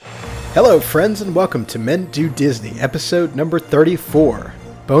Hello, friends, and welcome to Men Do Disney, episode number 34.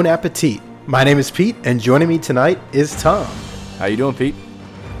 Bon appetit. My name is Pete, and joining me tonight is Tom. How you doing, Pete?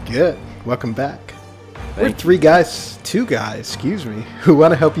 Good. Welcome back. We're two guys, who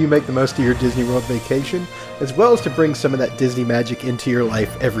want to help you make the most of your Disney World vacation, as well as to bring some of that Disney magic into your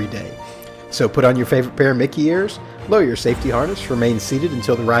life every day. So put on your favorite pair of Mickey ears, lower your safety harness, remain seated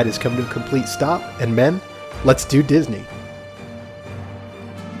until the ride has come to a complete stop, and men, let's do Disney.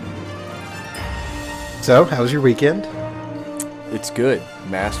 So, how was your weekend? It's good.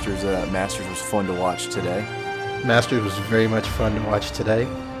 Masters was fun to watch today. Masters was very much fun to watch today.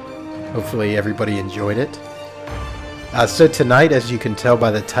 Hopefully everybody enjoyed it. So tonight, as you can tell by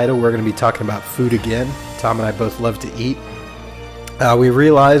the title, we're going to be talking about food again. Tom and I both love to eat. We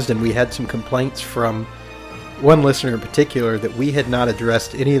realized, and we had some complaints from one listener in particular, that we had not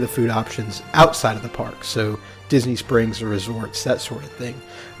addressed any of the food options outside of the park. So Disney Springs or resorts, that sort of thing.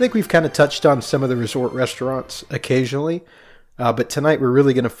 I think we've kind of touched on some of the resort restaurants occasionally, but tonight we're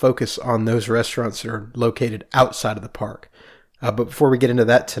really going to focus on those restaurants that are located outside of the park. But before we get into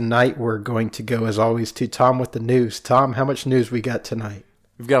that tonight, we're going to go, as always, to Tom with the news. Tom, how much news we got tonight?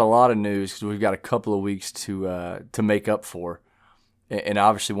 We've got a lot of news because we've got a couple of weeks to make up for. And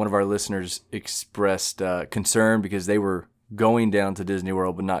obviously one of our listeners expressed concern because they were going down to Disney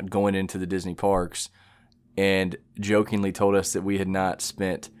World but not going into the Disney parks, and jokingly told us that we had not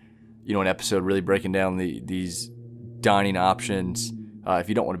spent, an episode really breaking down these dining options if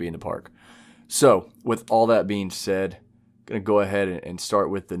you don't want to be in the park. So, with all that being said, I'm going to go ahead and start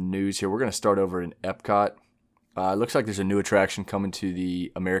with the news here. We're going to start over in Epcot. It looks like there's a new attraction coming to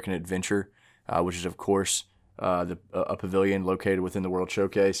the American Adventure, which is, of course, a pavilion located within the World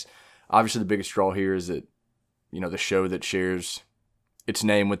Showcase. Obviously, the biggest draw here is that, the show that shares its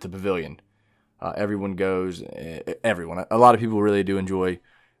name with the pavilion. Everyone goes. Everyone. A lot of people really do enjoy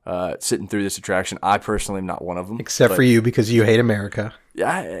sitting through this attraction. I personally am not one of them, except for you because you hate America.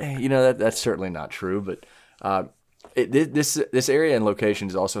 Yeah, that's certainly not true. But this area and location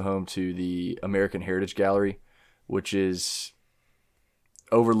is also home to the American Heritage Gallery, which is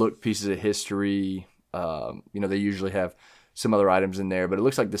overlooked pieces of history. They usually have some other items in there, but it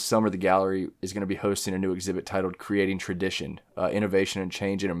looks like this summer the gallery is going to be hosting a new exhibit titled "Creating Tradition: Innovation and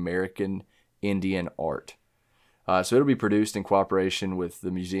Change in American Indian Art." So it'll be produced in cooperation with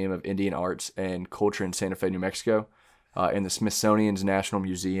the Museum of Indian Arts and Culture in Santa Fe, New Mexico, and the Smithsonian's National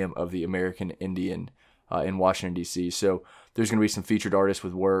Museum of the American Indian in Washington, D.C. So there's going to be some featured artists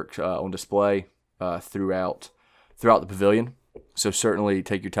with work on display throughout the pavilion. So certainly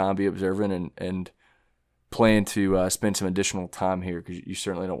take your time, be observant, and plan to spend some additional time here because you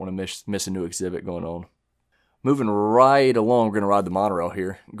certainly don't want to miss a new exhibit going on. Moving right along, we're going to ride the monorail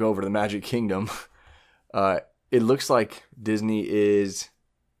here, go over to the Magic Kingdom. It looks like Disney is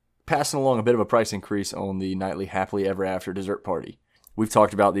passing along a bit of a price increase on the nightly Happily Ever After dessert party. We've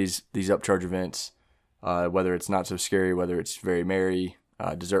talked about these upcharge events, whether it's Not So Scary, whether it's Very Merry,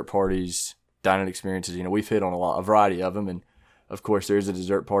 dessert parties, dining experiences. We've hit on a variety of them, and of course there is a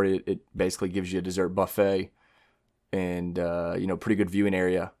dessert party. It basically gives you a dessert buffet and pretty good viewing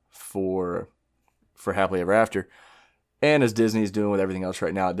area for Happily Ever After. And as Disney is doing with everything else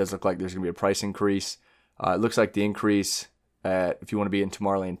right now, it does look like there's going to be a price increase. It looks like the increase if you want to be in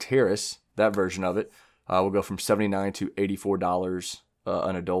Tomorrowland Terrace, that version of it, will go from $79 to $84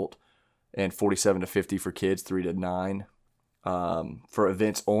 an adult, and $47 to $50 for kids 3 to 9, for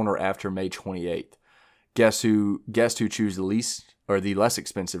events on or after May 28th. Guests who choose the least, or the less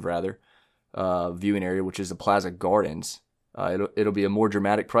expensive rather, viewing area, which is the Plaza Gardens, it'll be a more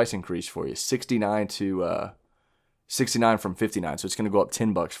dramatic price increase for you, $69 from $59. So it's going to go up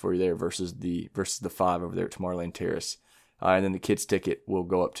 $10 for you there versus the $5 over there at Tomorrowland Terrace. And then the kids ticket will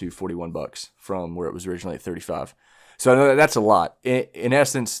go up to $41 from where it was originally at $35. So I know that's a lot. In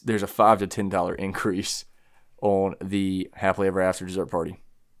essence, there's a $5 to $10 increase on the Happily Ever After dessert party.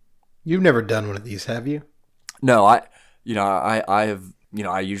 You've never done one of these, have you? No, I have.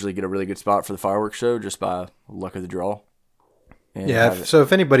 I usually get a really good spot for the fireworks show just by luck of the draw. So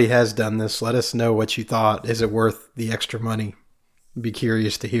if anybody has done this, let us know what you thought. Is it worth the extra money? I'd be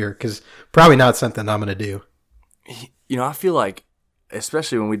curious to hear, because probably not something I'm going to do. I feel like,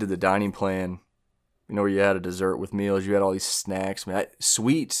 especially when we did the dining plan, where you had a dessert with meals, you had all these snacks.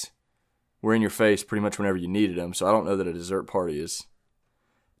 Sweets were in your face pretty much whenever you needed them. So I don't know that a dessert party is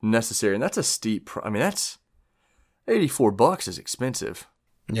necessary. And that's a steep, that's $84 is expensive.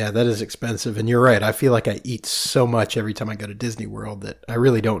 Yeah, that is expensive. And you're right. I feel like I eat so much every time I go to Disney World that I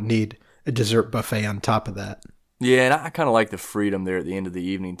really don't need a dessert buffet on top of that. Yeah, and I kind of like the freedom there at the end of the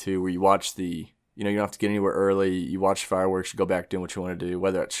evening, too, where you watch the You don't have to get anywhere early. You watch fireworks, you go back doing what you want to do,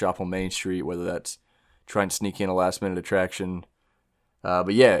 whether that's shop on Main Street, whether that's trying to sneak in a last-minute attraction.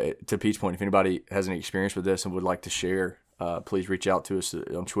 But yeah, to Pete's point, if anybody has any experience with this and would like to share, please reach out to us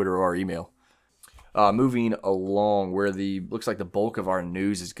on Twitter or our email. Moving along, where looks like the bulk of our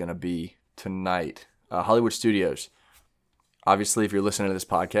news is going to be tonight. Hollywood Studios. Obviously, if you're listening to this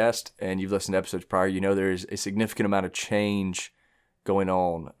podcast and you've listened to episodes prior, you know there's a significant amount of change going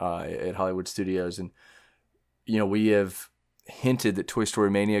on at Hollywood Studios. And, we have hinted that Toy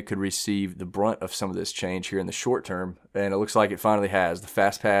Story Mania could receive the brunt of some of this change here in the short term, and it looks like it finally has. The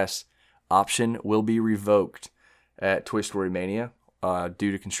Fast Pass option will be revoked at Toy Story Mania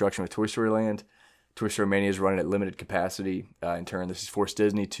due to construction with Toy Story Land. Toy Story Mania is running at limited capacity. In turn, this has forced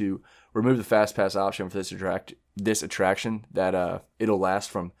Disney to remove the Fast Pass option for this attraction that it'll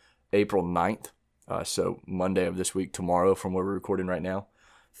last from April 9th, so Monday of this week, tomorrow from where we're recording right now,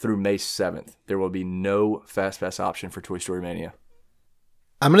 through May 7th. There will be no Fast Pass option for Toy Story Mania.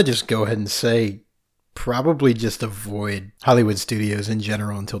 I'm going to just go ahead and say probably just avoid Hollywood Studios in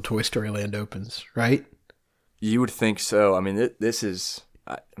general until Toy Story Land opens, right? You would think so. I mean, this is...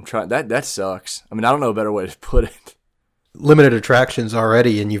 I'm trying. That sucks. I mean, I don't know a better way to put it. Limited attractions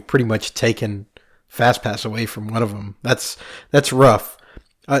already, and you've pretty much taken Fast Pass away from one of them. That's rough.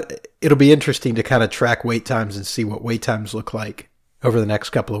 It'll be interesting to kind of track wait times and see what wait times look like over the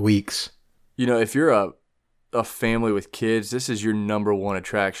next couple of weeks. If you're a family with kids, this is your number one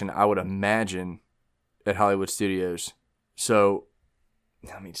attraction, I would imagine, at Hollywood Studios. So,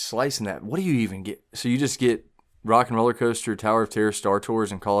 I mean, slicing that, what do you even get? So you just get Rock and Roller Coaster, Tower of Terror, Star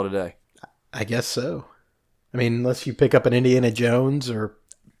Tours, and call it a day. I guess so. I mean, unless you pick up an Indiana Jones or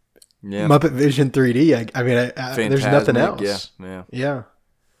Muppet Vision 3D, I mean, there's nothing else. Yeah.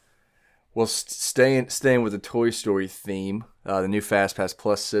 Well, staying with the Toy Story theme, the new Fast Pass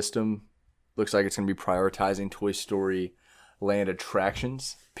Plus system looks like it's going to be prioritizing Toy Story Land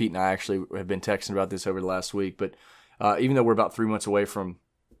attractions. Pete and I actually have been texting about this over the last week, but even though we're about 3 months away from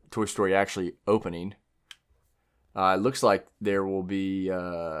Toy Story actually opening, it looks like there will be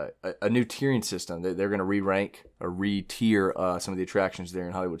a new tiering system. They're going to re-rank or re-tier some of the attractions there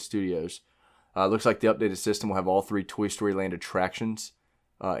in Hollywood Studios. It looks like the updated system will have all 3 Toy Story Land attractions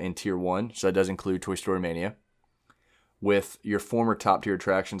in Tier 1, so that does include Toy Story Mania, with your former top-tier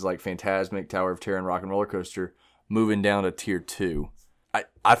attractions like Fantasmic, Tower of Terror, and Rock and Roller Coaster moving down to Tier 2.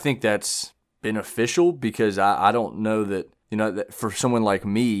 I think that's beneficial because I don't know that, that for someone like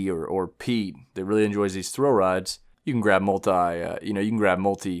me or Pete that really enjoys these thrill rides, you can grab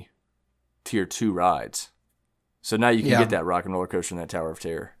multi Tier 2 rides. So now you can get that Rock and Roller Coaster and that Tower of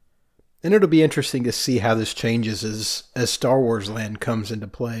Terror. And it'll be interesting to see how this changes as Star Wars Land comes into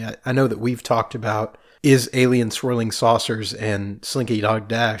play. I know that we've talked about, is Alien Swirling Saucers and Slinky Dog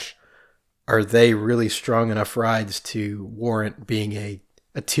Dash, are they really strong enough rides to warrant being a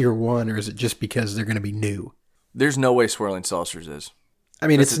Tier 1, or is it just because they're going to be new? There's no way Swirling Saucers is. I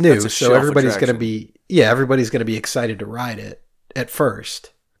mean, it's new, so everybody's going to be excited to ride it at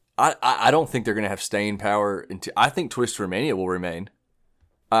first. I don't think they're going to have staying power. I think Toy Story Mania will remain.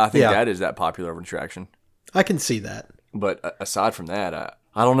 I think that is that popular of an attraction. I can see that. But aside from that,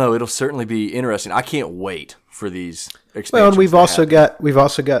 I don't know. It'll certainly be interesting. I can't wait for these expansions. Well, and we've also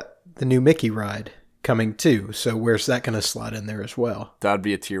got the new Mickey ride coming too. So where's that going to slide in there as well? That'd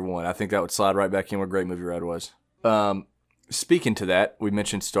be a Tier 1. I think that would slide right back in where Great Movie Ride was. Speaking to that, we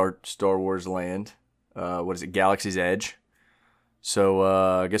mentioned Star Wars Land. What is it? Galaxy's Edge. So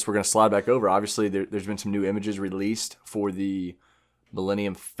I guess we're going to slide back over. Obviously, there's been some new images released for the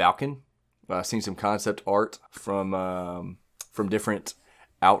Millennium Falcon. Seen some concept art from different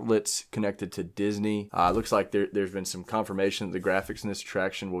outlets connected to Disney. Looks like there's been some confirmation that the graphics in this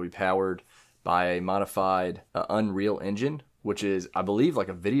attraction will be powered by a modified Unreal Engine, which is, I believe, like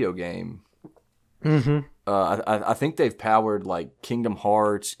a video game. Mm-hmm. I think they've powered like Kingdom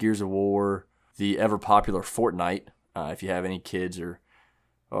Hearts, Gears of War, the ever popular Fortnite. If you have any kids or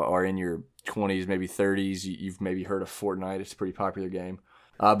are in your 20s, maybe 30s, you've maybe heard of Fortnite. It's a pretty popular game.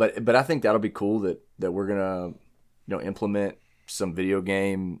 But I think that'll be cool that we're gonna implement some video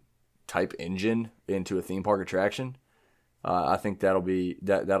game type engine into a theme park attraction. I think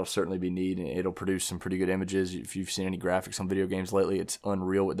that'll certainly be neat, and it'll produce some pretty good images. If you've seen any graphics on video games lately, it's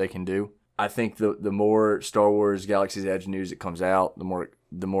unreal what they can do. I think the more Star Wars Galaxy's Edge news that comes out,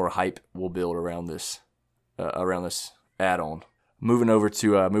 the more hype we'll build around this add-on. Moving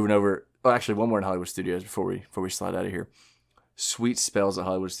over. Oh, actually, one more in Hollywood Studios before we slide out of here. Sweet Spells at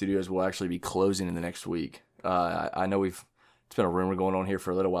Hollywood Studios will actually be closing in the next week. I know it's been a rumor going on here for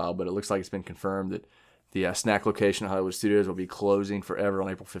a little while, but it looks like it's been confirmed that the snack location at Hollywood Studios will be closing forever on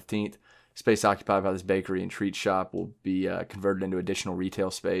April 15th. Space occupied by this bakery and treat shop will be converted into additional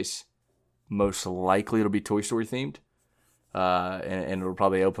retail space. Most likely it'll be Toy Story themed, and it'll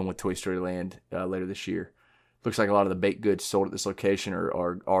probably open with Toy Story Land later this year. Looks like a lot of the baked goods sold at this location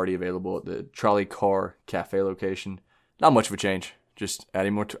are already available at the Trolley Car Cafe location. Not much of a change, just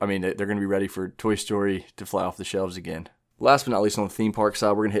adding more. They're going to be ready for Toy Story to fly off the shelves again. Last but not least, on the theme park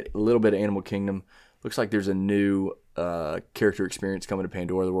side, we're going to hit a little bit of Animal Kingdom. Looks like there's a new character experience coming to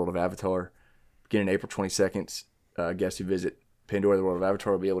Pandora, the World of Avatar. Beginning April 22nd, guests who visit Pandora, the World of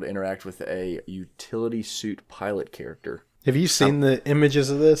Avatar will be able to interact with a utility suit pilot character. Have you seen the images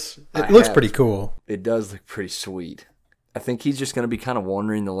of this? It looks pretty cool. It does look pretty sweet. I think he's just going to be kind of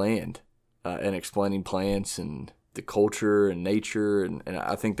wandering the land and explaining plants and the culture and nature, and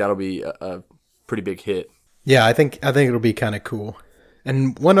I think that'll be a pretty big hit. Yeah, I think it'll be kind of cool.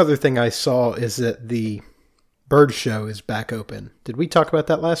 And one other thing I saw is that the bird show is back open. Did we talk about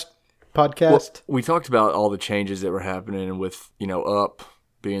that last podcast? Well, we talked about all the changes that were happening, and with Up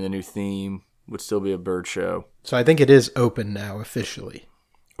being the new theme, would still be a bird show. So I think it is open now officially.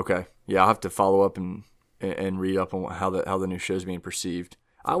 Okay, yeah, I'll have to follow up and read up on how the new show is being perceived.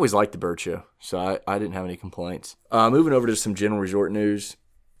 I always liked the bird show, so I didn't have any complaints. Moving over to some general resort news.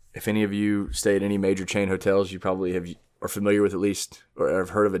 If any of you stay at any major chain hotels, you probably are familiar with at least or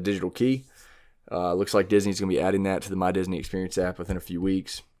have heard of a digital key. Looks like Disney's going to be adding that to the My Disney Experience app within a few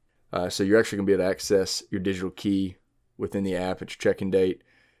weeks. So you're actually going to be able to access your digital key within the app at your check-in date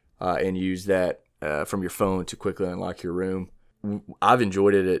and use that from your phone to quickly unlock your room. I've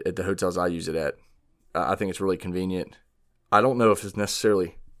enjoyed it at the hotels I use it at. I think it's really convenient. I don't know if it's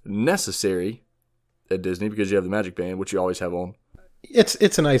necessarily necessary at Disney because you have the Magic Band, which you always have on.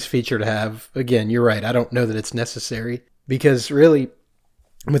 It's a nice feature to have. Again, you're right. I don't know that it's necessary because really,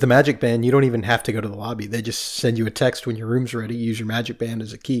 with the Magic Band, you don't even have to go to the lobby. They just send you a text when your room's ready. Use your Magic Band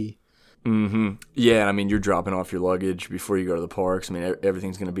as a key. Mm-hmm. Yeah, you're dropping off your luggage before you go to the parks.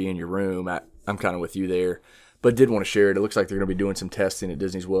 Everything's going to be in your room. I'm kind of with you there, but did want to share it. It looks like they're going to be doing some testing at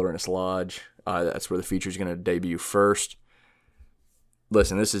Disney's Wilderness Lodge. That's where the feature is going to debut first.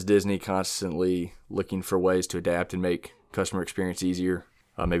 Listen, this is Disney constantly looking for ways to adapt and make customer experience easier.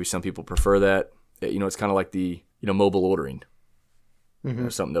 Maybe some people prefer that. It's kind of like the mobile ordering. Mm-hmm.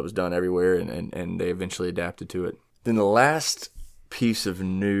 Something that was done everywhere, and they eventually adapted to it. Then the last piece of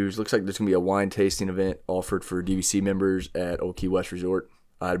news, looks like there's going to be a wine tasting event offered for DVC members at Old Key West Resort.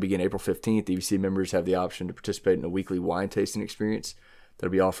 To begin April 15th, DVC members have the option to participate in a weekly wine tasting experience that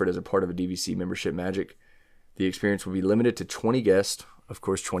will be offered as a part of a DVC membership magic. The experience will be limited to 20 guests, of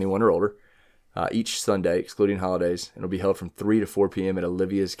course 21 or older, each Sunday, excluding holidays, and it will be held from 3 to 4 p.m. at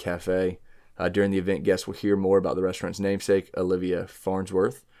Olivia's Cafe. During the event, guests will hear more about the restaurant's namesake, Olivia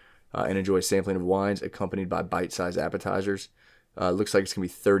Farnsworth, and enjoy sampling of wines accompanied by bite-sized appetizers. Looks like it's going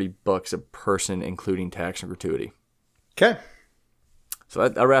to be $30 a person, including tax and gratuity. Okay. So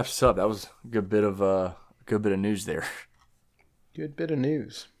that wraps us up. That was a good bit of news there. Good bit of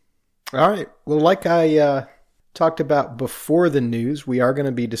news. All right. Well, like I talked about before the news, we are going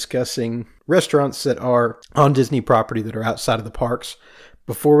to be discussing restaurants that are on Disney property that are outside of the parks.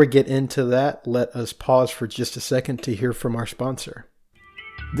 Before we get into that, let us pause for just a second to hear from our sponsor.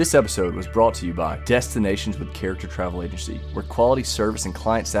 This episode was brought to you by Destinations with Character Travel Agency, where quality service and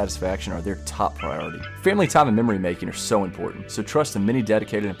client satisfaction are their top priority. Family time and memory making are so important, so trust the many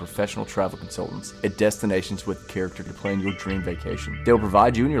dedicated and professional travel consultants at Destinations with Character to plan your dream vacation. They will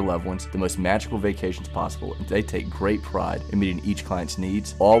provide you and your loved ones the most magical vacations possible, and they take great pride in meeting each client's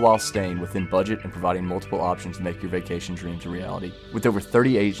needs, all while staying within budget and providing multiple options to make your vacation dreams a reality. With over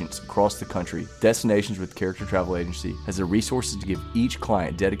 30 agents across the country, Destinations with Character Travel Agency has the resources to give each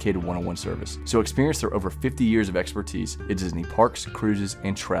client dedicated one-on-one service. So experience their over 50 years of expertise at Disney parks, cruises,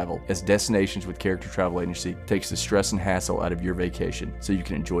 and travel as Destinations with Character Travel Agency takes the stress and hassle out of your vacation so you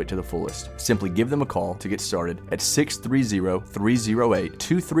can enjoy it to the fullest. Simply give them a call to get started at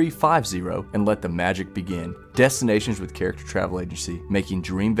 630-308-2350 and let the magic begin. Destinations with Character Travel Agency, making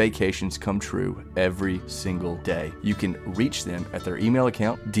dream vacations come true every single day. You can reach them at their email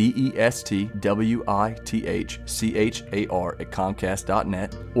account,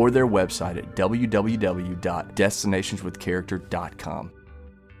 destwithchar@comcast.net, or their website at www.destinationswithcharacter.com.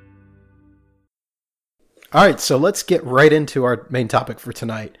 All right, so let's get right into our main topic for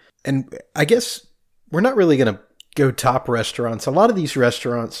tonight. And I guess we're not really going to go top restaurants. A lot of these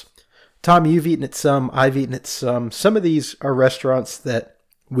restaurants, Tom, you've eaten at some, I've eaten at some. Some of these are restaurants that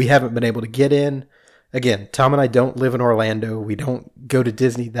we haven't been able to get in. Again, Tom and I don't live in Orlando. We don't go to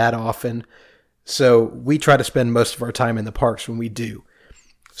Disney that often. So we try to spend most of our time in the parks when we do.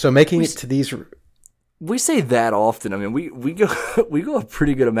 So making it to these... We say that often. I mean, we go we go a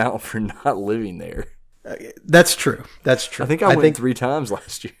pretty good amount for not living there. That's true. That's true. I think I went 3 times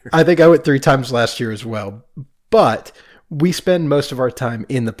last year. I think I went 3 times last year as well. But we spend most of our time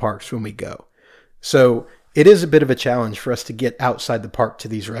in the parks when we go. So it is a bit of a challenge for us to get outside the park to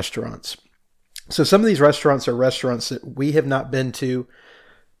these restaurants. So some of these restaurants are restaurants that we have not been to,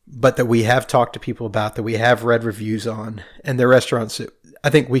 but that we have talked to people about, that we have read reviews on, and they're restaurants that I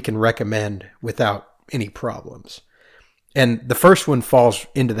think we can recommend without any problems. And the first one falls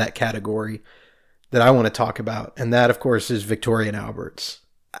into that category that I want to talk about, and that, of course, is Victoria and Albert's.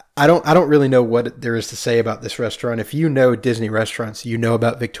 I don't really know what there is to say about this restaurant. If you know Disney restaurants, you know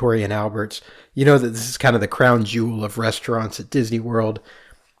about Victoria and Albert's. You know that this is kind of the crown jewel of restaurants at Disney World.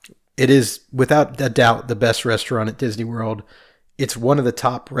 It is, without a doubt, the best restaurant at Disney World. It's one of the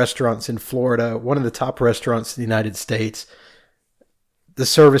top restaurants in Florida, one of the top restaurants in the United States. The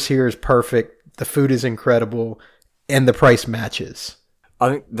service here is perfect. The food is incredible, and the price matches. I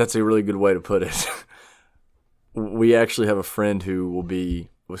think that's a really good way to put it. We actually have a friend who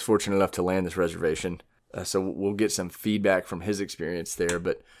was fortunate enough to land this reservation, so we'll get some feedback from his experience there.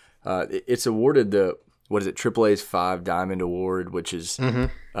 But it's awarded the AAA's 5 Diamond Award, which is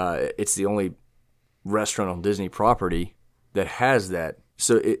it's the only restaurant on Disney property that has that.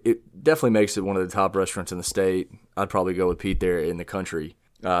 So it definitely makes it one of the top restaurants in the state. I'd probably go with Pete there in the country.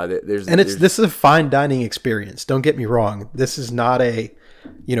 This is a fine dining experience. Don't get me wrong. This is not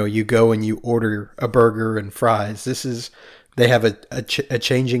you go and you order a burger and fries. They have a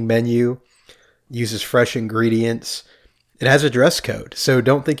changing menu, uses fresh ingredients. It has a dress code. So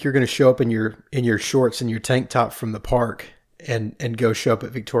don't think you're going to show up in your shorts and your tank top from the park and go show up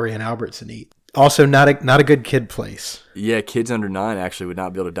at Victoria and Albert's and eat. Also, not a good kid place. Yeah, kids under 9 actually would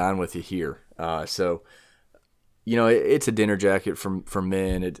not be able to dine with you here. So it's a dinner jacket for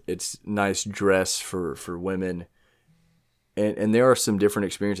men. It's nice dress for women. And there are some different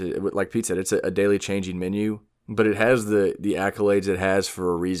experiences. Like Pete said, it's a daily changing menu, but it has the accolades it has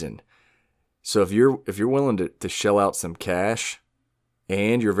for a reason. So if you're willing to shell out some cash,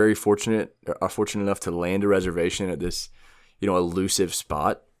 and you're fortunate enough to land a reservation at this, elusive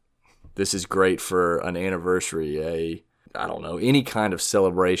spot, this is great for an anniversary, any kind of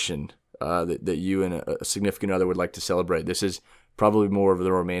celebration that you and a significant other would like to celebrate. This is probably more of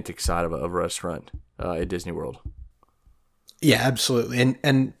the romantic side of a restaurant at Disney World. Yeah, absolutely.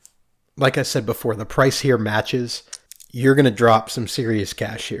 And like I said before, the price here matches. You're going to drop some serious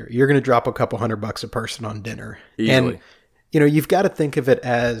cash here. You're going to drop a couple $100 a person on dinner. Easily. And, you've got to think of it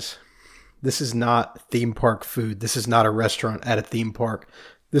as, this is not theme park food. This is not a restaurant at a theme park.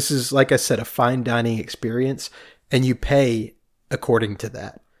 This is, like I said, a fine dining experience, and you pay according to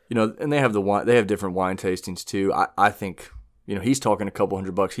that. And they have they have different wine tastings too. I think, he's talking a couple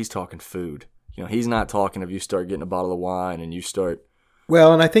 $100. He's talking food. He's not talking if you start getting a bottle of wine and you start.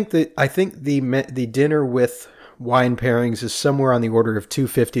 Well, and I think the dinner with wine pairings is somewhere on the order of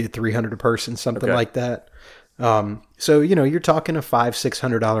 $250 to $300 a person, something like that. So you're talking a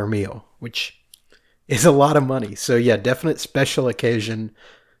 $500-$600 meal, which is a lot of money. So yeah, definite special occasion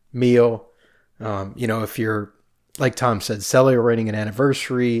meal. If you're, like Tom said, celebrating an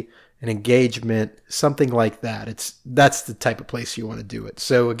anniversary, an engagement, something like that, that's the type of place you want to do it.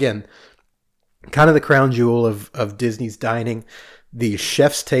 So again, kind of the crown jewel of Disney's dining. The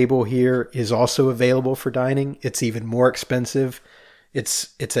chef's table here is also available for dining. It's even more expensive.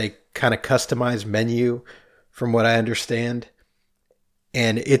 It's a kind of customized menu from what I understand.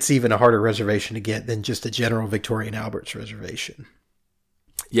 And it's even a harder reservation to get than just a general Victoria and Albert's reservation.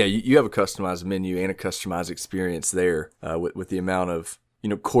 Yeah, you have a customized menu and a customized experience there with the amount of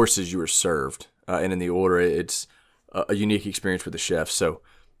courses you are served. And in the order, it's a unique experience with the chef. So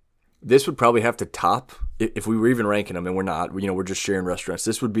this would probably have to top, if we were even ranking them, and we're not, we're just sharing restaurants,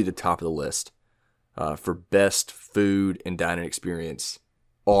 this would be the top of the list for best food and dining experience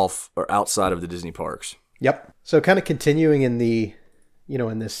off or outside of the Disney parks. Yep. So kind of continuing in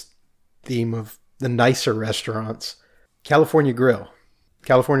in this theme of the nicer restaurants, California Grill.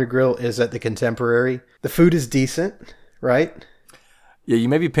 California Grill is at the Contemporary. The food is decent, right? Yeah, you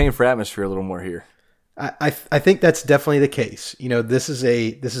may be paying for atmosphere a little more here. I think that's definitely the case. This is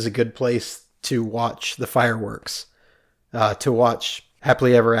a good place to watch the fireworks, to watch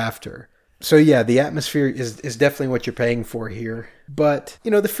Happily Ever After. So yeah, the atmosphere is definitely what you're paying for here. But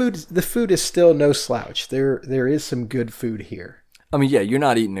the food is still no slouch. There is some good food here. I mean, yeah, you're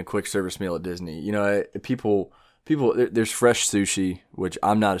not eating a quick service meal at Disney. People. There's fresh sushi, which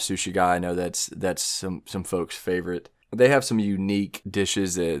I'm not a sushi guy. I know that's some folks' favorite. They have some unique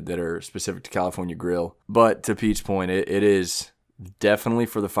dishes that are specific to California Grill. But to Pete's point, it is definitely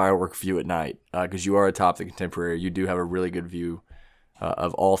for the firework view at night, because you are atop the Contemporary. You do have a really good view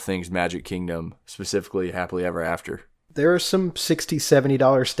of all things Magic Kingdom, specifically Happily Ever After. There are some $60,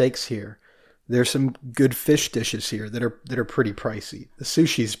 $70 steaks here. There's some good fish dishes here that are pretty pricey. The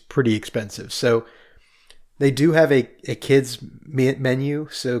sushi's pretty expensive. So they do have a kids menu,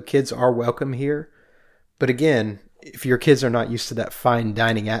 so kids are welcome here. But again, if your kids are not used to that fine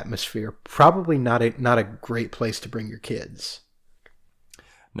dining atmosphere, probably not a great place to bring your kids.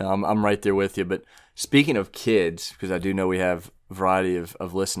 No, I'm right there with you. But speaking of kids, because I do know we have a variety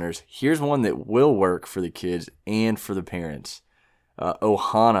of listeners, here's one that will work for the kids and for the parents.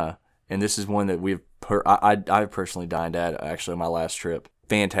 Ohana, and this is one that I personally dined at actually on my last trip.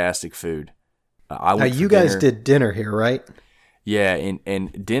 Fantastic food. Now you guys did dinner here, right? Yeah,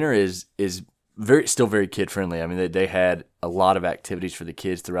 and dinner is still very kid friendly. I mean, they had a lot of activities for the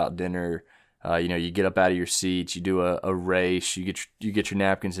kids throughout dinner. You get up out of your seats, you do a race, you get your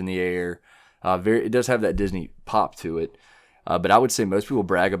napkins in the air. It does have that Disney pop to it. But I would say most people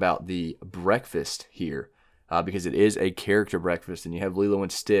brag about the breakfast here because it is a character breakfast, and you have Lilo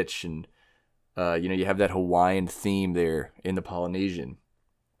and Stitch, and you have that Hawaiian theme there in the Polynesian.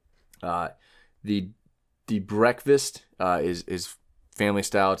 The breakfast is family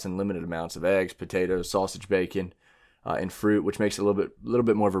style. It's in limited amounts of eggs, potatoes, sausage, bacon, and fruit, which makes it a little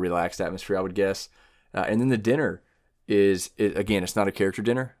bit more of a relaxed atmosphere, I would guess. And then the dinner again, it's not a character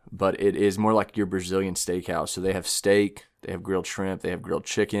dinner, but it is more like your Brazilian steakhouse. So they have steak, they have grilled shrimp, they have grilled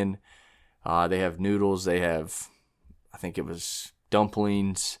chicken, they have noodles, they have, I think it was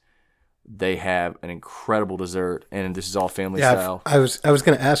dumplings. They have an incredible dessert, and this is all family style. I was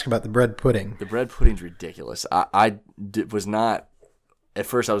going to ask about the bread pudding. The bread pudding's ridiculous. I was not. At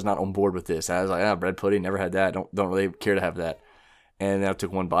first, I was not on board with this. I was like, bread pudding, never had that. Don't really care to have that. And then I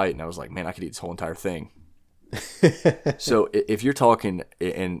took one bite, and I was like, man, I could eat this whole entire thing. So if you're talking,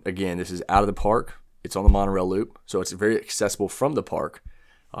 and again, this is out of the park. It's on the monorail loop, so it's very accessible from the park.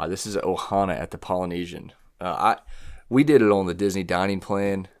 This is Ohana at the Polynesian. We did it on the Disney dining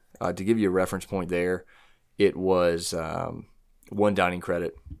plan. To give you a reference point there, it was one dining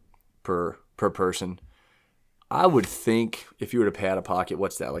credit per person. I would think if you were to pay out of pocket,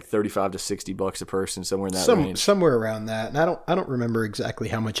 what's that, like $35 to $60 a person, somewhere in that range? Somewhere around that. And I don't remember exactly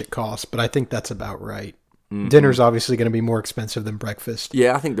how much it costs, but I think that's about right. Mm-hmm. Dinner's obviously going to be more expensive than breakfast.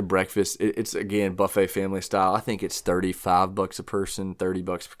 Yeah, I think the breakfast, it's again buffet family style. I think it's $35 a person,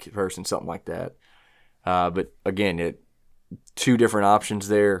 $30 a person, something like that. But again, two different options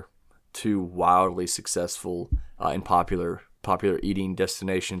there. Two wildly successful and popular eating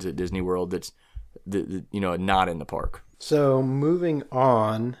destinations at Disney World that's not in the park. So moving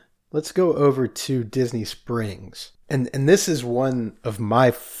on, let's go over to Disney Springs. And this is one of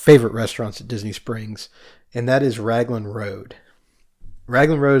my favorite restaurants at Disney Springs, and that is Raglan Road.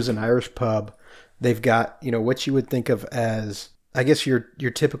 Raglan Road is an Irish pub. They've got, what you would think of as, I guess, your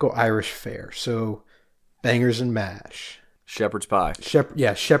typical Irish fare. So bangers and mash. Shepherd's pie.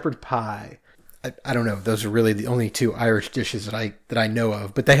 Shepherd pie. I don't know. Those are really the only two Irish dishes that I know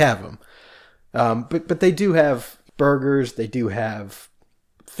of, but they have them. But they do have burgers. They do have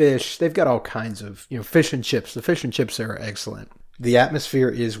fish. They've got all kinds of fish and chips. The fish and chips there are excellent. The atmosphere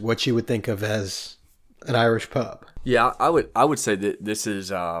is what you would think of as an Irish pub. Yeah, I would say that this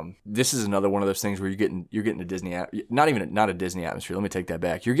is another one of those things where you're getting a Disney not a Disney atmosphere. Let me take that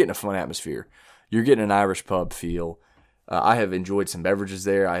back. You're getting a fun atmosphere. You're getting an Irish pub feel. I have enjoyed some beverages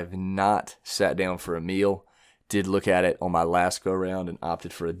there. I have not sat down for a meal. Did look at it on my last go-around and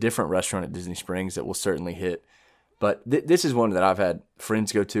opted for a different restaurant at Disney Springs that will certainly hit. But this is one that I've had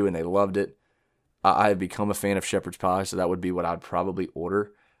friends go to, and they loved it. I have become a fan of shepherd's pie, so that would be what I'd probably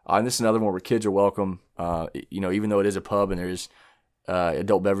order. And this is another one where kids are welcome. Even though it is a pub and there's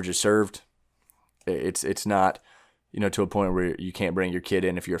adult beverages served, it's not to a point where you can't bring your kid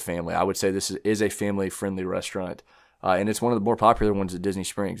in if you're a family. I would say this is a family-friendly restaurant. And it's one of the more popular ones at Disney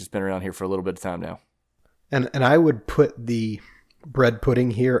Springs. It's been around here for a little bit of time now. And I would put the bread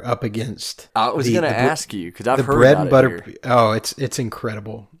pudding here up against. I was going to ask you because I've heard bread and butter. Here. Oh, it's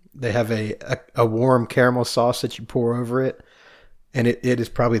incredible. They have a warm caramel sauce that you pour over it, and it is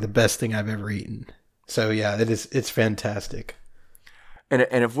probably the best thing I've ever eaten. So yeah, it's fantastic. And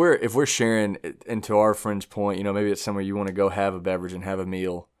if we're sharing, and to our friend's point, maybe it's somewhere you want to go have a beverage and have a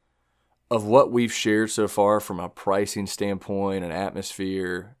meal. Of what we've shared so far from a pricing standpoint, an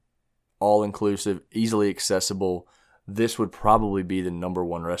atmosphere, all-inclusive, easily accessible, this would probably be the number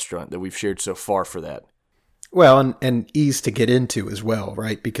one restaurant that we've shared so far for that. Well, and ease to get into as well,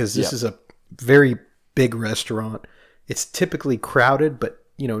 right? Because this is a very big restaurant. It's typically crowded, but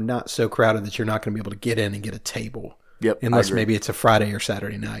not so crowded that you're not going to be able to get in and get a table. Yep. Unless maybe it's a Friday or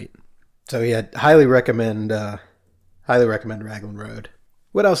Saturday night. So yeah, highly recommend Raglan Road.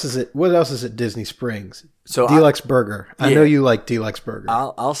 What else is it? What else is at Disney Springs? So Deluxe Burger. I know you like Deluxe Burger.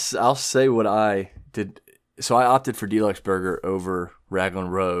 I'll say what I did. So I opted for Deluxe Burger over Raglan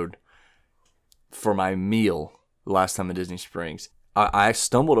Road for my meal last time at Disney Springs. I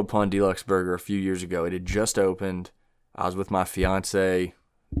stumbled upon Deluxe Burger a few years ago. It had just opened. I was with my fiance,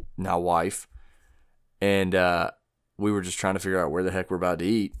 now wife, and we were just trying to figure out where the heck we're about to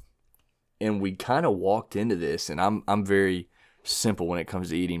eat. And we kind of walked into this, and I'm very simple when it comes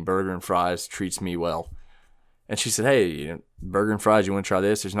to eating. Burger and fries treats me well. And she said, hey, burger and fries, you want to try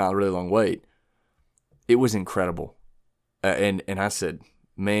this? There's not a really long wait. It was incredible. And I said,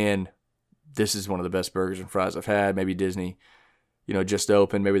 man, this is one of the best burgers and fries I've had. Maybe Disney, just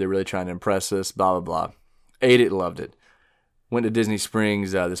opened. Maybe they're really trying to impress us, blah, blah, blah. Ate it, loved it. Went to Disney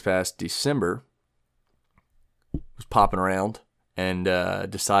Springs this past December. Was popping around and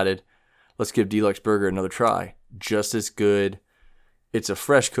decided, let's give Deluxe Burger another try. Just as good. It's a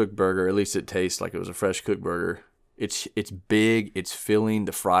fresh cooked burger. At least it tastes like it was a fresh cooked burger. It's big. It's filling.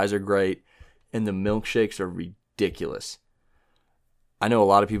 The fries are great. And the milkshakes are ridiculous. I know a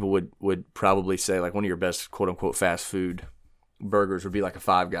lot of people would probably say like one of your best quote unquote fast food burgers would be like a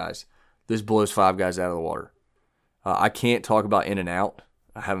Five Guys. This blows Five Guys out of the water. I can't talk about In-N-Out.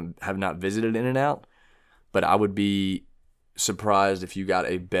 I have not visited In-N-Out, but I would be surprised if you got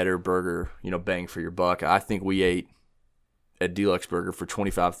a better burger, bang for your buck. I think we ate at Deluxe Burger for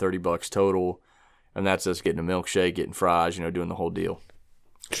 $25-$30 total, and that's us getting a milkshake, getting fries, doing the whole deal.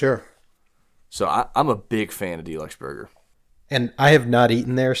 Sure. So I'm a big fan of Deluxe Burger. And I have not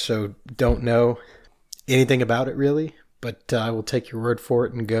eaten there, so don't know anything about it really, but I will take your word for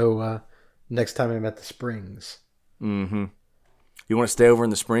it and go next time I'm at the Springs. Mm-hmm. You want to stay over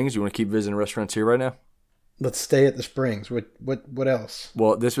in the Springs? You want to keep visiting restaurants here right now? Let's stay at the Springs. What else?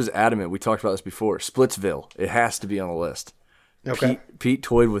 Well, this was adamant. We talked about this before. Splitsville. It has to be on the list. Okay. Pete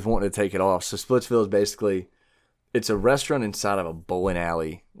toyed with wanting to take it off. So Splitsville is basically, it's a restaurant inside of a bowling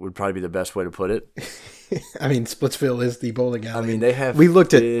alley. Would probably be the best way to put it. I mean, Splitsville is the bowling alley. I mean, they have. We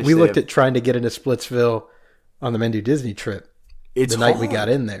looked at trying to get into Splitsville on the Menu Disney trip. It's the hard. night we got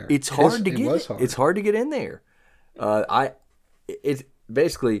in there. It's hard to get. It's hard to get in there. It's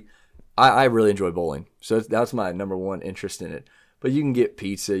basically. I really enjoy bowling, so that's my number one interest in it. But you can get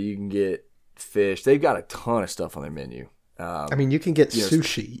pizza, you can get fish. They've got a ton of stuff on their menu. I mean, you can get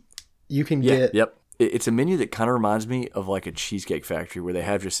sushi. You can get. Yep. It's a menu that kind of reminds me of like a Cheesecake Factory where they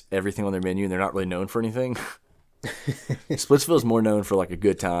have just everything on their menu and they're not really known for anything. Splitsville is more known for like a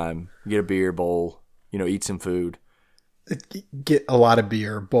good time. Get a beer, bowl, eat some food. Get a lot of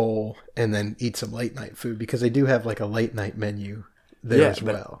beer, bowl, and then eat some late night food because they do have like a late night menu there as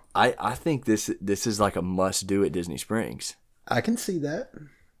well. I think this is like a must do at Disney Springs. I can see that.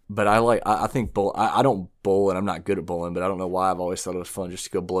 But I think bowl. I don't bowl and I'm not good at bowling, but I don't know why I've always thought it was fun just to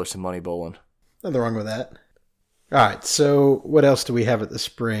go blow some money bowling. Nothing wrong with that. All right, so what else do we have at the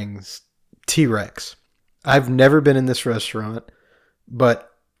Springs? T-Rex. I've never been in this restaurant,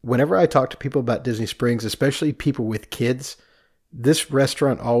 but whenever I talk to people about Disney Springs, especially people with kids, this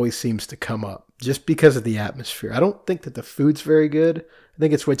restaurant always seems to come up just because of the atmosphere. I don't think that the food's very good. I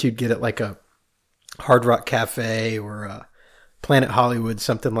think it's what you'd get at like a Hard Rock Cafe or a Planet Hollywood,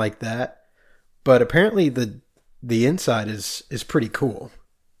 something like that. But apparently the inside is pretty cool.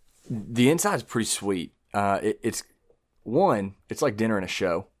 The inside's pretty sweet. It's like dinner and a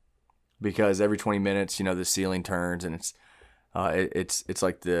show because every 20 minutes, the ceiling turns and it's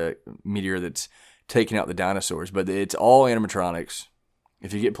like the meteor that's taking out the dinosaurs, but it's all animatronics.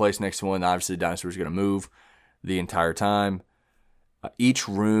 If you get placed next to one, obviously the dinosaurs are going to move the entire time. Each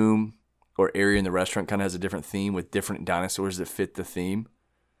room or area in the restaurant kind of has a different theme with different dinosaurs that fit the theme.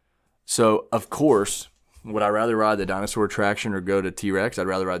 So, of course, would I rather ride the dinosaur attraction or go to T-Rex? I'd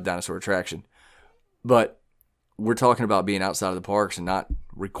rather ride the dinosaur attraction. But we're talking about being outside of the parks and not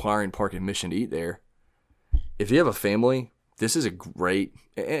requiring park admission to eat there. If you have a family, this is a great,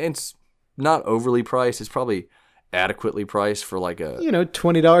 and it's not overly priced. It's probably adequately priced for like a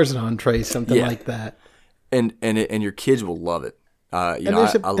 $20 an entree, something like that. And your kids will love it.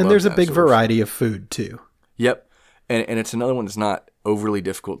 There's a big variety of food too. Yep, and it's another one that's not overly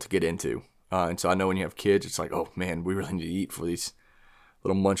difficult to get into. And so I know when you have kids, it's like, oh man, we really need to eat before these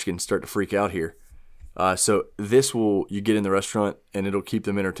little munchkins start to freak out here. So you get in the restaurant and it'll keep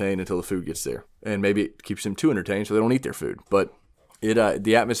them entertained until the food gets there. And maybe it keeps them too entertained so they don't eat their food. But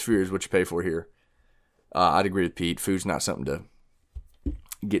the atmosphere is what you pay for here. I'd agree with Pete. Food's not something to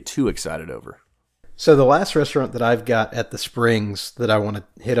get too excited over. So the last restaurant that I've got at the Springs that I want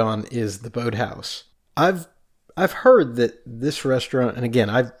to hit on is the Boathouse. I've I've heard that this restaurant, and again,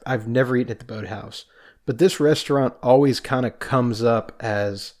 I've never eaten at the Boathouse, but this restaurant always kind of comes up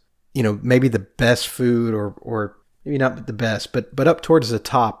as, maybe the best food or maybe not the best, but up towards the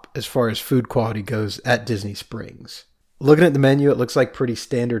top as far as food quality goes at Disney Springs. Looking at the menu, it looks like pretty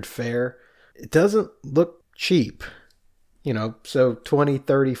standard fare. It doesn't look cheap, so $20, $30,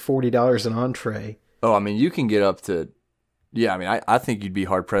 $40 an entree. Oh, I mean, you can get up to, yeah, I mean, I think you'd be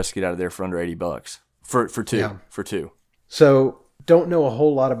hard pressed to get out of there for under $80 for two. Yeah. For two. So don't know a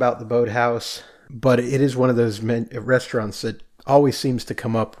whole lot about the Boathouse, but it is one of those restaurants that always seems to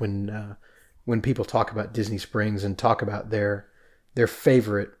come up when people talk about Disney Springs and talk about their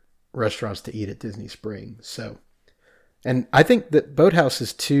favorite restaurants to eat at Disney Springs. So, and I think that Boathouse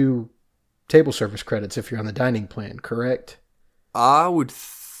is 2 table service credits if you're on the dining plan, correct? I would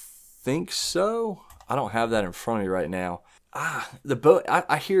think so. I don't have that in front of me right now.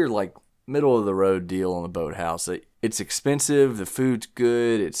 I hear like middle of the road deal on the Boathouse. It's expensive. The food's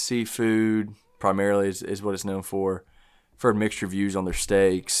good. It's seafood primarily is what it's known for. I've heard mixed reviews on their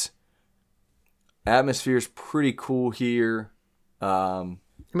steaks. Atmosphere's pretty cool here. I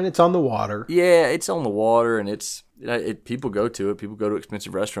mean, it's on the water. Yeah, it's on the water, and people go to it. People go to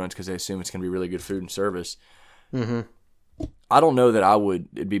expensive restaurants because they assume it's going to be really good food and service. Mm-hmm. I don't know that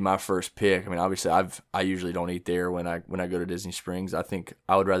it'd be my first pick. I mean, obviously, I usually don't eat there when I go to Disney Springs. I think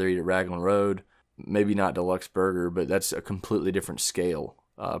I would rather eat at Raglan Road. Maybe not Deluxe Burger, but that's a completely different scale,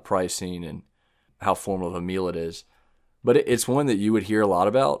 pricing and how formal of a meal it is. But it's one that you would hear a lot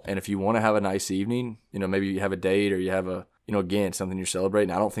about, and if you want to have a nice evening, maybe you have a date or you have again, something you're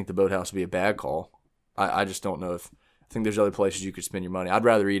celebrating, I don't think the Boathouse would be a bad call. I just don't know I think there's other places you could spend your money. I'd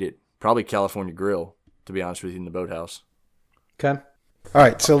rather eat at probably California Grill, to be honest with you, than the Boathouse. Okay. All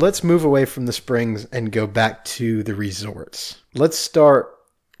right, so let's move away from the Springs and go back to the resorts. Let's start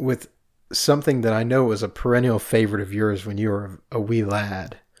with something that I know was a perennial favorite of yours when you were a wee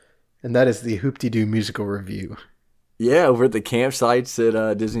lad, and that is the Hoop-Dee-Doo musical review. Yeah, over at the campsites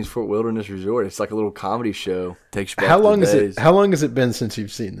at Disney's Fort Wilderness Resort. It's like a little comedy show. Takes you back How to long the is days. How long has it been since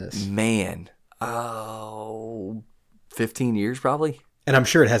you've seen this? Man, 15 years probably. And I'm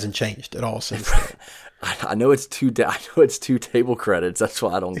sure it hasn't changed at all since then. I know it's 2 table credits. That's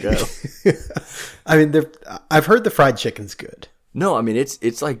why I don't go. I mean, I've heard the fried chicken's good. No, I mean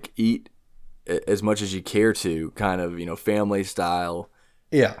it's like eat as much as you care to, kind of family style.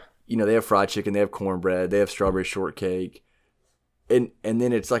 Yeah. They have fried chicken, they have cornbread, they have strawberry shortcake. And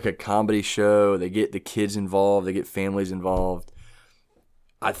then it's like a comedy show. They get the kids involved, they get families involved.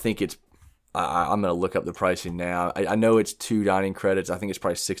 I think I'm going to look up the pricing now. I know it's 2 dining credits. I think it's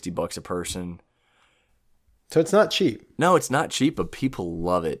probably $60 a person. So it's not cheap. No, it's not cheap, but people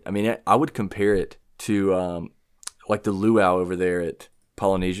love it. I mean, I would compare it to like the luau over there at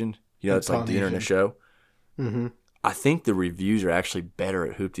Polynesian. It's like dinner and a show. Mm-hmm. I think the reviews are actually better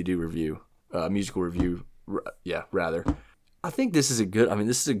at Hoop-Dee-Doo Review, musical review. Rather. I think this is a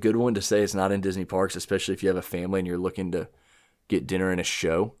good one to say it's not in Disney parks, especially if you have a family and you're looking to get dinner and a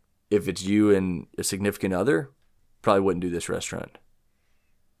show. If it's you and a significant other, probably wouldn't do this restaurant.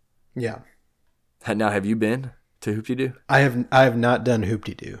 Yeah. Now, have you been to Hoop-Dee-Doo? I have not done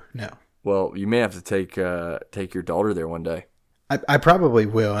Hoop-Dee-Doo, no. Well, you may have to take your daughter there one day. I probably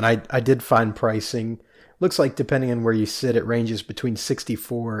will, and I did find pricing. Looks like depending on where you sit, it ranges between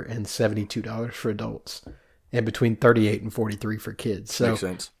 $64 and $72 for adults, and between $38 and $43 for kids. So, makes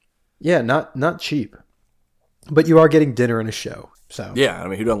sense. Yeah, not cheap, but you are getting dinner and a show. So yeah, I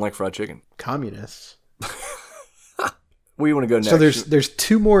mean, who doesn't like fried chicken? Communists. Where you want to go next? So there's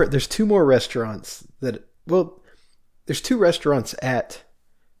two more restaurants there's 2 restaurants at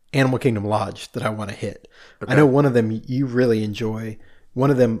Animal Kingdom Lodge that I want to hit. Okay. I know one of them you really enjoy. One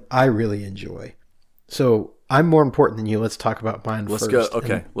of them I really enjoy. So I'm more important than you. Let's talk about mine first. Let's go.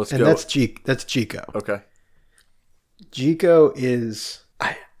 Okay, let's go. And that's Jiko. Okay. Jiko is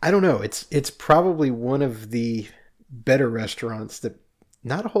I don't know. It's probably one of the better restaurants that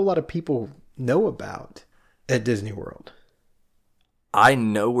not a whole lot of people know about at Disney World. I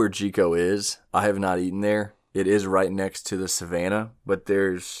know where Jiko is. I have not eaten there. It is right next to the Savannah, but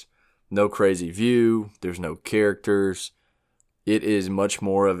there's no crazy view. There's no characters. It is much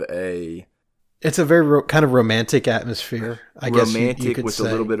more of a... It's a very kind of romantic atmosphere, I guess you could with say. A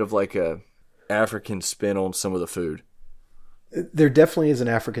little bit of like a African spin on some of the food. There definitely is an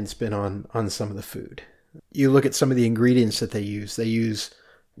African spin on some of the food. You look at some of the ingredients that they use. They use,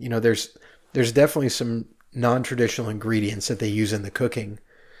 there's definitely some non-traditional ingredients that they use in the cooking,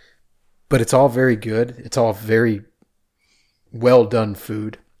 but it's all very good. It's all very well done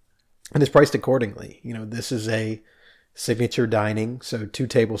food, and it's priced accordingly. This is a signature dining, so 2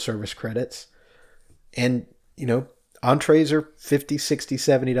 table service credits. And, entrees are $50,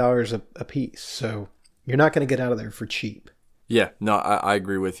 $60, $70 a piece. So you're not going to get out of there for cheap. Yeah, no, I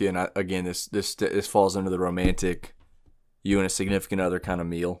agree with you. And again, this falls under the romantic, you and a significant other kind of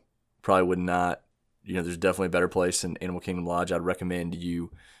meal. Probably would not, there's definitely a better place in Animal Kingdom Lodge. I'd recommend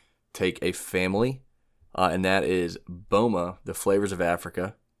you take a family, and that is Boma, the Flavors of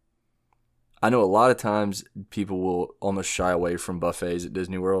Africa. I know a lot of times people will almost shy away from buffets at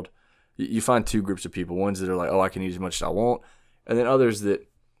Disney World. You find two groups of people. Ones that are like, oh, I can eat as much as I want. And then others that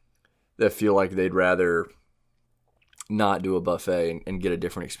feel like they'd rather not do a buffet and get a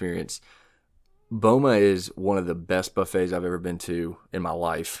different experience. Boma is one of the best buffets I've ever been to in my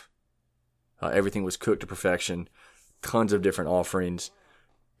life. Everything was cooked to perfection. Tons of different offerings.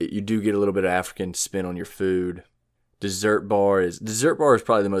 You do get a little bit of African spin on your food. Dessert bar is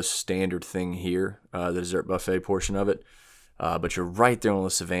probably the most standard thing here, the dessert buffet portion of it. But you're right there on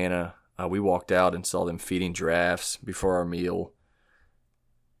the savannah. We walked out and saw them feeding giraffes before our meal.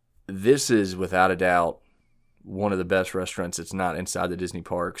 This is without a doubt one of the best restaurants that's not inside the Disney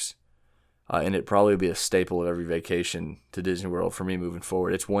parks. And it'd probably be a staple of every vacation to Disney World for me moving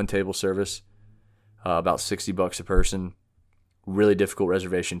forward. It's one table service, about $60 a person. Really difficult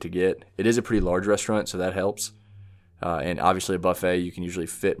reservation to get. It is a pretty large restaurant, so that helps. And obviously a buffet, you can usually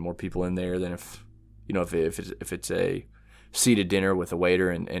fit more people in there than if it's a seated dinner with a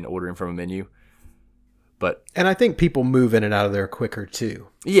waiter and ordering from a menu. And I think people move in and out of there quicker too.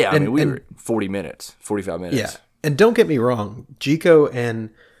 Yeah, we were 45 minutes. Yeah, and don't get me wrong, Jiko and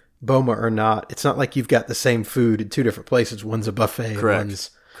Boma are not. It's not like you've got the same food in two different places. One's a buffet.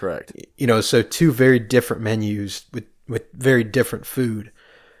 Correct. So two very different menus with very different food.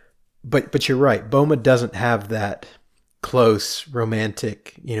 But you're right. Boma doesn't have that close,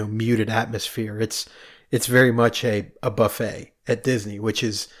 romantic, muted atmosphere. It's very much a buffet at Disney, which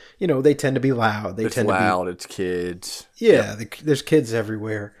is, they tend to be loud. It's loud. It's kids. Yeah, there's kids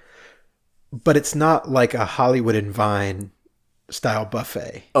everywhere. But it's not like a Hollywood and Vine style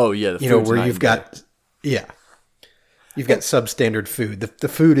buffet. Oh yeah, the where you've got substandard food. The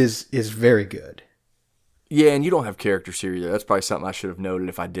food is very good. Yeah, and you don't have characters here either. That's probably something I should have noted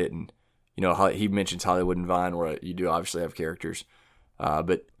if I didn't. He mentions Hollywood and Vine, where you do obviously have characters.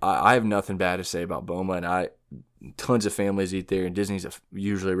 But I have nothing bad to say about Boma, and tons of families eat there, and Disney's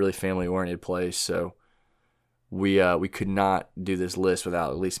usually a really family-oriented place, so we could not do this list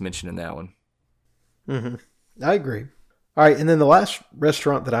without at least mentioning that one. Mm-hmm. I agree. All right, and then the last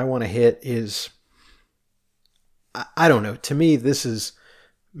restaurant that I want to hit is, I don't know, to me this is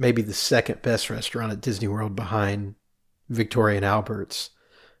maybe the second best restaurant at Disney World behind Victoria and Albert's,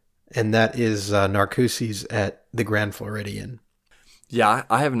 and that is Narcoossee's at the Grand Floridian. Yeah,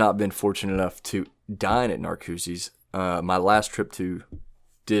 I have not been fortunate enough to dine at Narcoossee's. My last trip to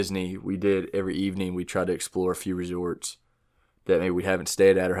Disney, we did every evening, we tried to explore a few resorts that maybe we haven't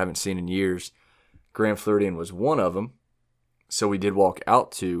stayed at or haven't seen in years. Grand Floridian was one of them. So we did walk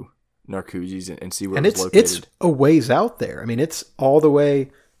out to Narcoossee's and see where it was located. It's a ways out there. It's all the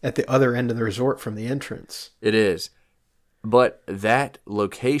way at the other end of the resort from the entrance. It is. But that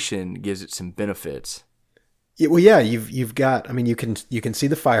location gives it some benefits. Yeah, you've got, you can see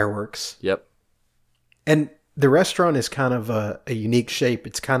the fireworks. Yep. And the restaurant is kind of a unique shape.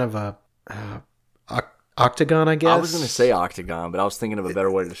 It's kind of a octagon, I guess. I was going to say octagon, but I was thinking of a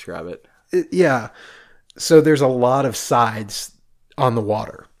better way to describe it. Yeah. So there's a lot of sides on the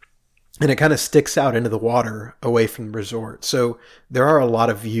water, and it kind of sticks out into the water away from the resort. So there are a lot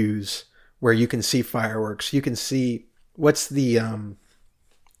of views where you can see fireworks. You can see what's the well,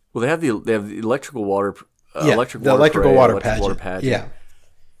 they have the electrical water electrical water pageant. Yeah.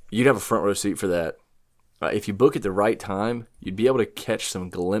 You'd have a front row seat for that. If you book at the right time, you'd be able to catch some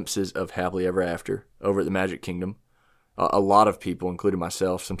glimpses of Happily Ever After over at the Magic Kingdom. A lot of people, including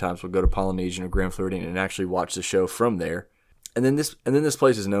myself, sometimes will go to Polynesian or Grand Floridian and actually watch the show from there. And then this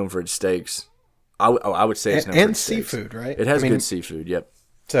place is known for its steaks. I would say it's known for its steaks. Seafood, right? It has good seafood. Yep.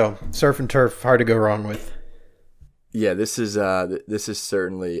 So surf and turf, hard to go wrong with. Yeah, this is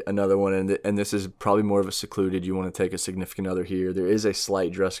certainly another one, and this is probably more of a secluded. You want to take a significant other here. There is a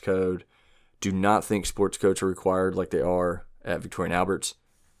slight dress code. Do not think sports coats are required like they are at Victoria and Albert's.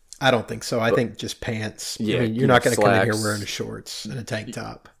 I don't think so. I think just pants. Yeah, you're not going to come in here wearing shorts and a tank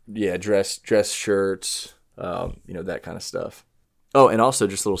top. Yeah, dress shirts, that kind of stuff. Oh, and also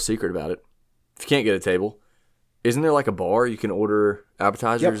just a little secret about it. If you can't get a table, isn't there like a bar you can order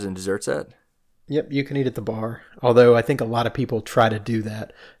appetizers and desserts at? Yep, you can eat at the bar. Although I think a lot of people try to do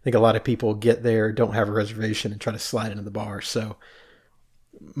that. I think a lot of people get there, don't have a reservation, and try to slide into the bar. So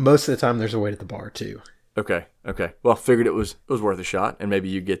most of the time there's a wait at the bar too. Okay. Well, I figured it was worth a shot, and maybe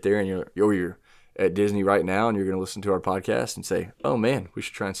you get there and you're at Disney right now and you're going to listen to our podcast and say, oh man, we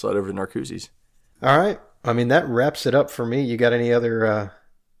should try and slide over to Narcoossee's. All right. I mean, that wraps it up for me. You got any other,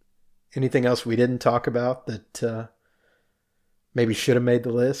 anything else we didn't talk about that maybe should have made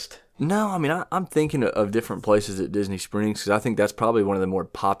the list? No, I mean, I'm thinking of different places at Disney Springs because I think that's probably one of the more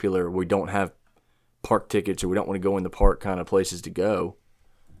popular, we don't have park tickets or we don't want to go in the park kind of places to go.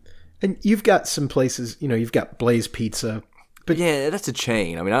 And you've got some places, you've got Blaze Pizza. But yeah, that's a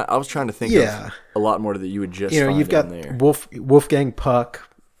chain. I mean, I was trying to think of a lot more that you would just find you've got there. Wolfgang Puck.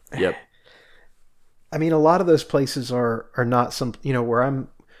 Yep. I mean, a lot of those places are not some, where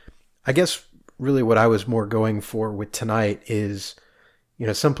I guess really what I was more going for with tonight is,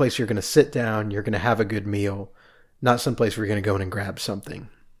 someplace you're going to sit down, you're going to have a good meal, not someplace where you're going to go in and grab something.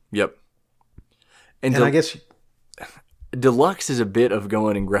 Yep. And I guess Deluxe is a bit of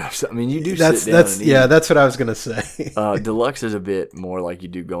going and grab something. I mean, you do sit down and eat. Yeah, that's what I was going to say. Deluxe is a bit more like you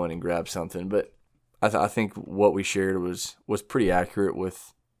do go in and grab something, but I think what we shared was pretty accurate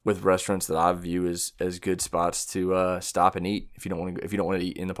with restaurants that I view as good spots to stop and eat if you don't want to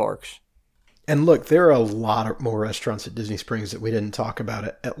eat in the parks. And look, there are a lot more restaurants at Disney Springs that we didn't talk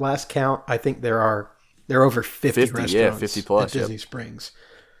about. At last count, I think there are over 50 restaurants 50 plus, at Disney Springs.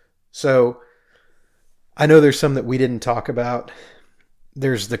 So I know there's some that we didn't talk about.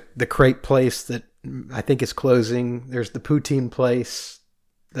 There's the Crepe place that I think is closing. There's the Poutine place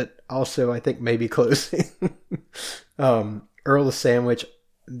that also I think may be closing. Earl of Sandwich,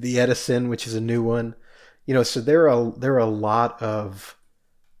 the Edison, which is a new one. So there are a lot of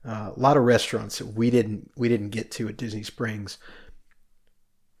restaurants that we didn't get to at Disney Springs.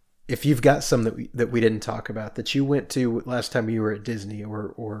 If you've got some that we didn't talk about that you went to last time you were at Disney,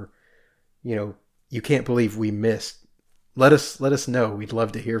 or you can't believe we missed, let us know. We'd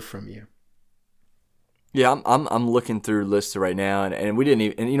love to hear from you. Yeah, I'm looking through lists right now, and we didn't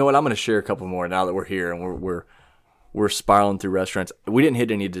even. And you know what? I'm going to share a couple more now that we're here and we're spiraling through restaurants. We didn't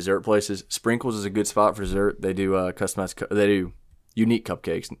hit any dessert places. Sprinkles is a good spot for dessert. They do customized. They do unique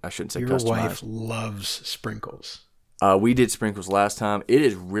cupcakes. I shouldn't say Your customized. Your wife loves Sprinkles. We did Sprinkles last time. It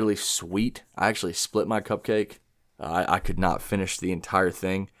is really sweet. I actually split my cupcake. I could not finish the entire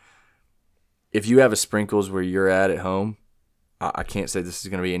thing. If you have a Sprinkles where you're at home, I can't say this is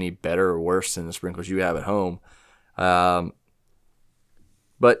going to be any better or worse than the Sprinkles you have at home. But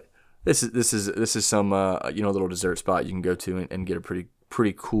this is some little dessert spot you can go to and get a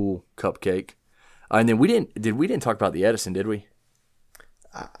pretty cool cupcake. And then we didn't talk about the Edison, did we?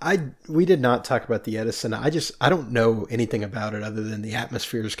 We did not talk about the Edison. I don't know anything about it other than the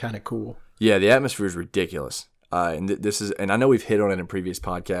atmosphere is kind of cool. Yeah, the atmosphere is ridiculous. And I know we've hit on it in previous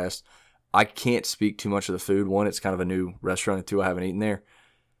podcasts. I can't speak too much of the food. One, it's kind of a new restaurant, and two, I haven't eaten there.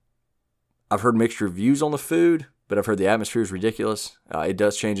 I've heard mixed reviews on the food, but I've heard the atmosphere is ridiculous. It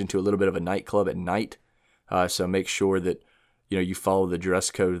does change into a little bit of a nightclub at night, so make sure that you follow the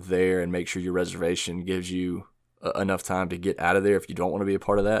dress code there and make sure your reservation gives you enough time to get out of there if you don't want to be a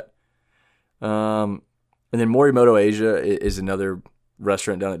part of that. And then Morimoto Asia is another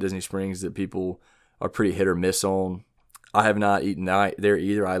restaurant down at Disney Springs that people are pretty hit or miss on. I have not eaten there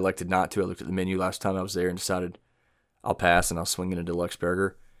either. I elected not to. I looked at the menu last time I was there and decided I'll pass and I'll swing in a deluxe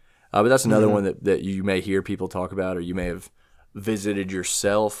burger. But that's another one that you may hear people talk about, or you may have visited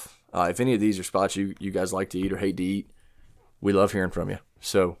yourself. If any of these are spots you guys like to eat or hate to eat, we love hearing from you.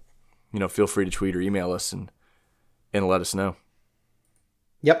 So, feel free to tweet or email us and let us know.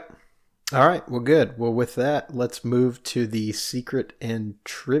 Yep. All right. Well, good. Well, with that, let's move to the secret and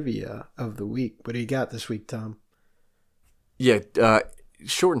trivia of the week. What do you got this week, Tom? Yeah,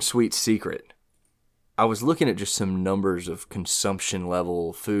 short and sweet secret. I was looking at just some numbers of consumption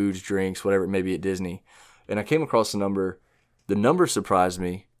level, foods, drinks, whatever it may be at Disney, and I came across a number. The number surprised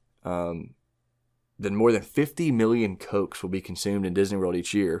me. That more than 50 million Cokes will be consumed in Disney World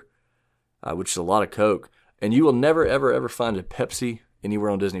each year, which is a lot of Coke. And you will never, ever, ever find a Pepsi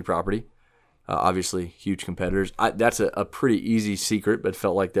anywhere on Disney property. Obviously, huge competitors. That's a pretty easy secret, but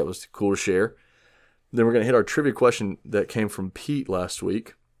felt like that was cool to share. Then we're going to hit our trivia question that came from Pete last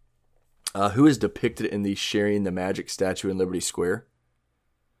week. Who is depicted in the Sharing the Magic statue in Liberty Square?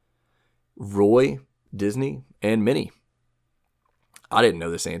 Roy, Disney, and Minnie. I didn't know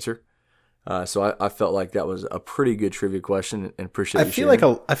this answer. So I felt like that was a pretty good trivia question and appreciate you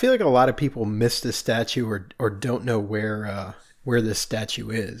sharing. I feel like a lot of people miss this statue or don't know where this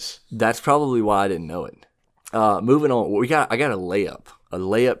statue is. That's probably why I didn't know it. Moving on, I got a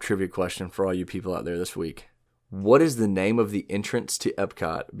layup trivia question for all you people out there this week. What is the name of the entrance to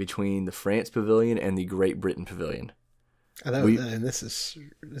Epcot between the France Pavilion and the Great Britain Pavilion? We've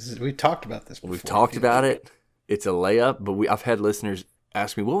talked about this before. We've talked about it. It's a layup, but I've had listeners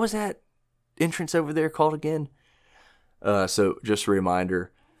ask me, what was that entrance over there called again? So just a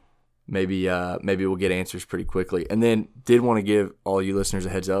reminder, maybe we'll get answers pretty quickly. And then did want to give all you listeners a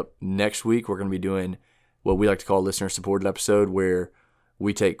heads up. Next week, we're going to be doing what we like to call a listener-supported episode, where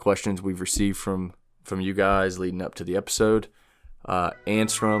we take questions we've received from you guys leading up to the episode,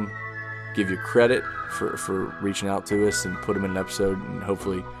 answer them, give you credit for reaching out to us and put them in an episode and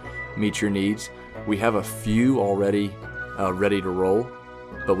hopefully meet your needs. We have a few already ready to roll,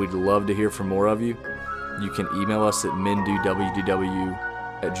 but we'd love to hear from more of you. You can email us at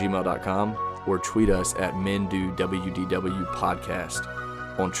mendowdw@gmail.com or tweet us at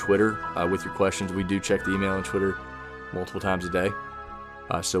mendowdwpodcast on Twitter with your questions. We do check the email and Twitter multiple times a day.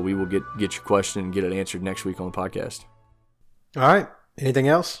 So we will get your question and get it answered next week on the podcast. All right. Anything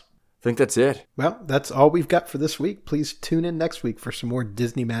else? I think that's it. Well, that's all we've got for this week. Please tune in next week for some more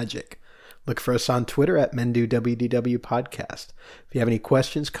Disney magic. Look for us on Twitter at MendoWDW Podcast. If you have any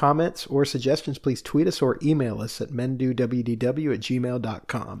questions, comments, or suggestions, please tweet us or email us at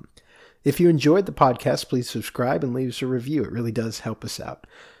mendowdw@gmail.com. If you enjoyed the podcast, please subscribe and leave us a review. It really does help us out.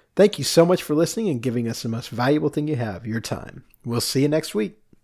 Thank you so much for listening and giving us the most valuable thing you have, your time. We'll see you next week.